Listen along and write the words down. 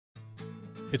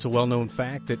It's a well-known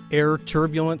fact that air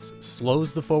turbulence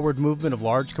slows the forward movement of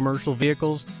large commercial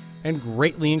vehicles and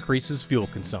greatly increases fuel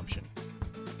consumption.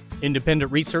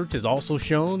 Independent research has also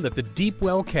shown that the deep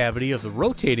well cavity of the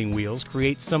rotating wheels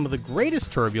creates some of the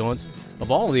greatest turbulence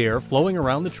of all the air flowing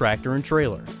around the tractor and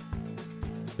trailer.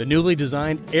 The newly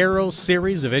designed Aero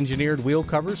series of engineered wheel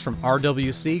covers from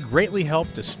RWC greatly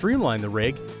help to streamline the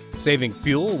rig, saving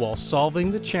fuel while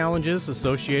solving the challenges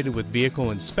associated with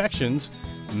vehicle inspections,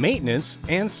 maintenance,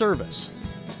 and service.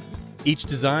 Each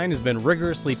design has been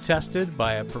rigorously tested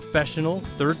by a professional,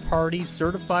 third-party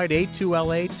certified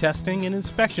A2LA testing and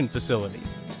inspection facility.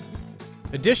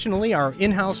 Additionally, our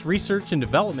in-house research and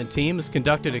development team has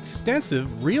conducted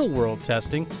extensive real-world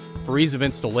testing for ease of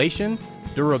installation,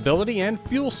 durability, and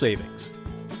fuel savings.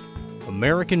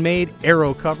 American-made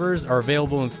Aero covers are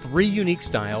available in 3 unique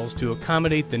styles to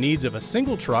accommodate the needs of a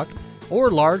single truck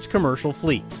or large commercial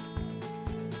fleet.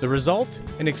 The result?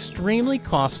 An extremely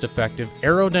cost-effective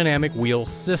aerodynamic wheel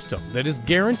system that is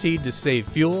guaranteed to save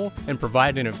fuel and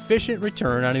provide an efficient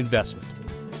return on investment.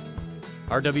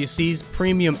 RWC's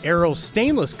premium Aero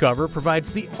stainless cover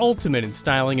provides the ultimate in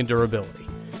styling and durability.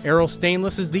 Aero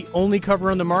stainless is the only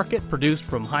cover on the market produced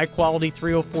from high-quality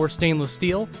 304 stainless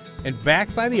steel and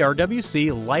backed by the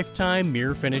RWC lifetime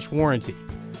mirror finish warranty.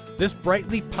 This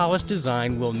brightly polished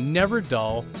design will never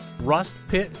dull, rust,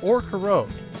 pit, or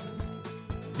corrode.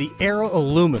 The Aero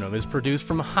aluminum is produced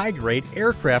from high-grade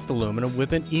aircraft aluminum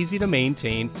with an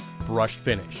easy-to-maintain brushed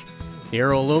finish. The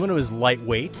Aero aluminum is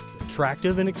lightweight,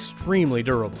 attractive, and extremely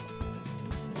durable.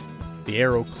 The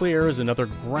Aero Clear is another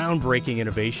groundbreaking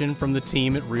innovation from the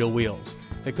team at Real Wheels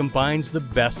that combines the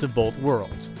best of both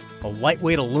worlds: a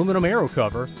lightweight aluminum Aero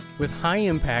cover with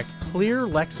high-impact clear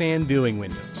Lexan viewing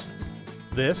windows.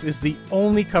 This is the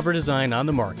only cover design on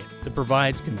the market that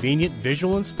provides convenient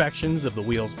visual inspections of the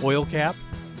wheel's oil cap,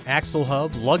 axle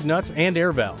hub, lug nuts, and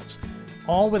air valves,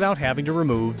 all without having to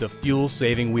remove the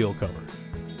fuel-saving wheel cover.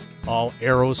 All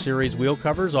Aero Series wheel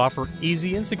covers offer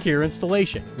easy and secure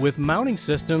installation with mounting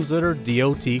systems that are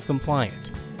DOT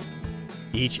compliant.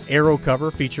 Each Aero cover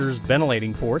features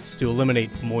ventilating ports to eliminate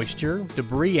moisture,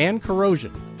 debris, and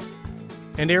corrosion.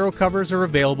 And Aero covers are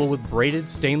available with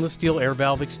braided stainless steel air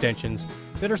valve extensions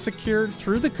that are secured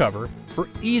through the cover for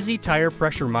easy tire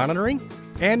pressure monitoring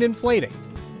and inflating.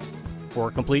 For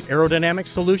a complete aerodynamic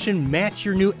solution, match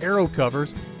your new Aero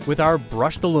covers with our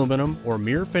brushed aluminum or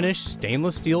mirror finish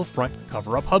stainless steel front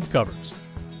cover-up hub covers.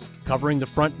 Covering the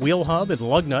front wheel hub and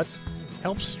lug nuts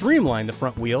helps streamline the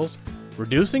front wheels,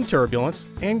 reducing turbulence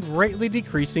and greatly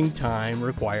decreasing time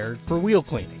required for wheel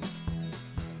cleaning.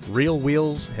 Real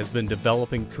Wheels has been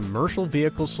developing commercial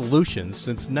vehicle solutions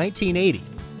since 1980.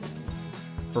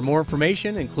 For more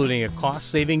information, including a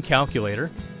cost-saving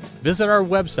calculator, visit our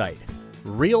website,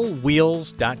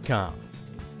 realwheels.com.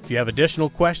 If you have additional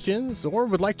questions or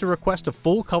would like to request a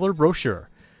full-color brochure,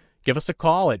 give us a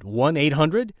call at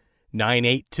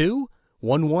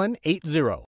 1-800-982-1180.